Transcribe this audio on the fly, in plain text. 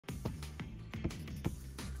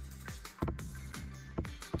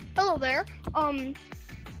Hello there.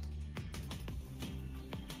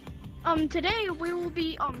 Today we will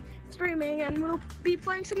be streaming and we'll be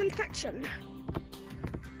playing some Infection.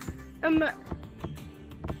 Huh?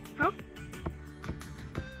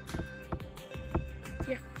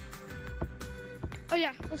 Yeah. Oh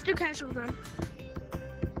yeah, let's do casual then.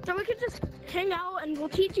 So we could just hang out and we'll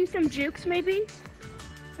teach you some jukes maybe.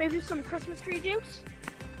 Maybe some Christmas tree jukes.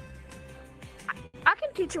 I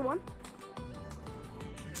can teach you one.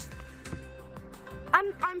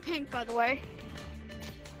 I'm pink, by the way.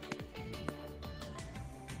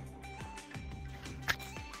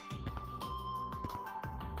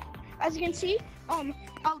 As you can see,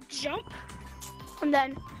 I'll jump, and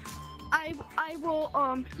then I will,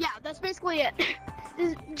 yeah, that's basically it.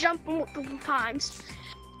 Just jump multiple times.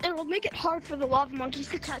 It'll make it hard for the lava monkeys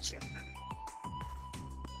to catch you.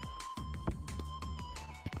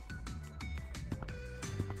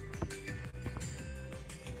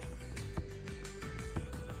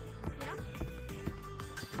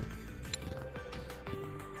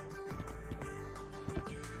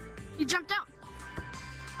 You jump down.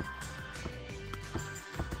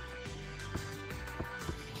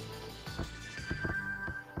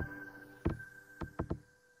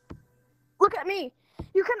 Look at me.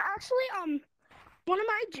 You can actually, one of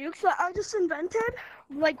my jukes that I just invented,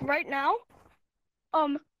 like right now, I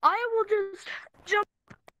will just jump.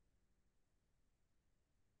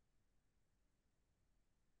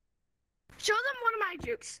 Show them one of my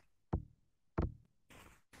jukes.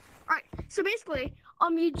 Alright, so basically,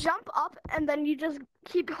 you jump up and then you just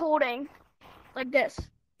keep holding like this.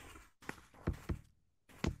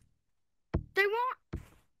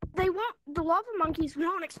 The lava monkeys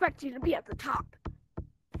won't expect you to be at the top.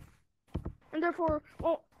 And therefore,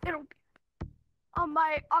 well, it'll,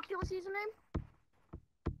 my Oculus username,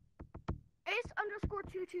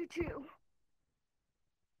 ace_222.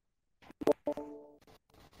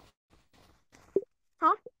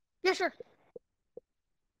 Huh? Yeah, sure.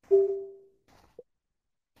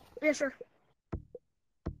 Yeah, sure.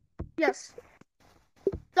 Yes.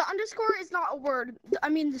 The underscore is not a word. I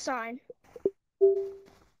mean the sign.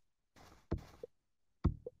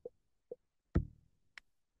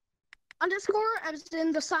 Underscore as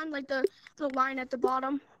in the sign, like the line at the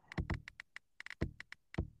bottom.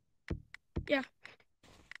 Yeah.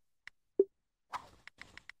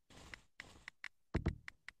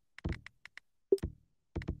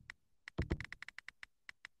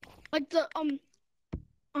 Like the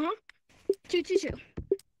 222.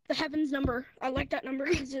 The heaven's number. I like that number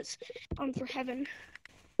because it's for heaven.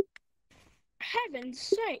 Heaven's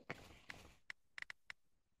sake.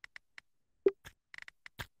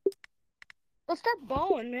 Let's start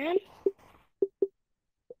balling, man.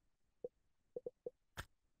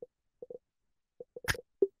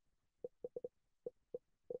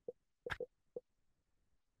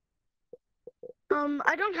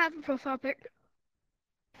 I don't have a profile pic.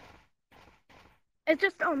 It's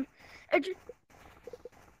just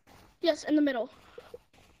yes, in the middle.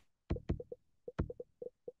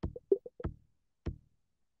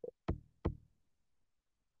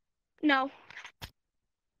 No.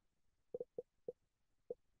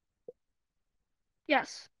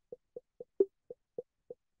 Yes.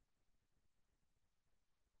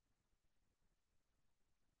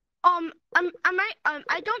 I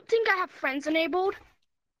don't think I have friends enabled.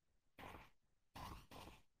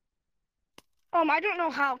 I don't know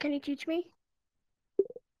how. Can you teach me?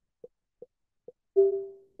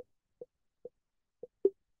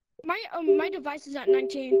 My device is at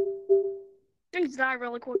 19. Things die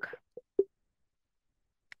really quick.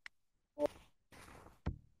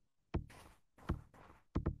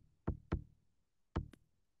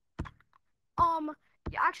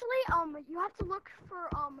 Actually, you have to look for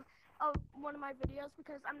one of my videos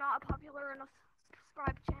because I'm not a popular enough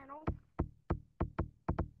subscribe channel.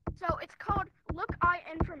 So it's called Look I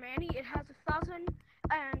In for Manny. It has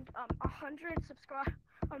 1,100 subscribe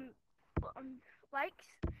likes.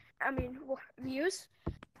 I mean views.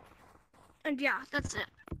 And yeah, that's it.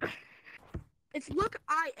 It's Look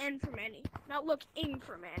I In for Manny, not Look In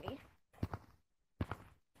for Manny.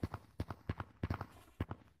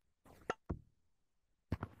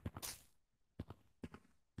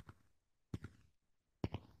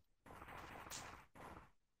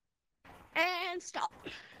 And stop.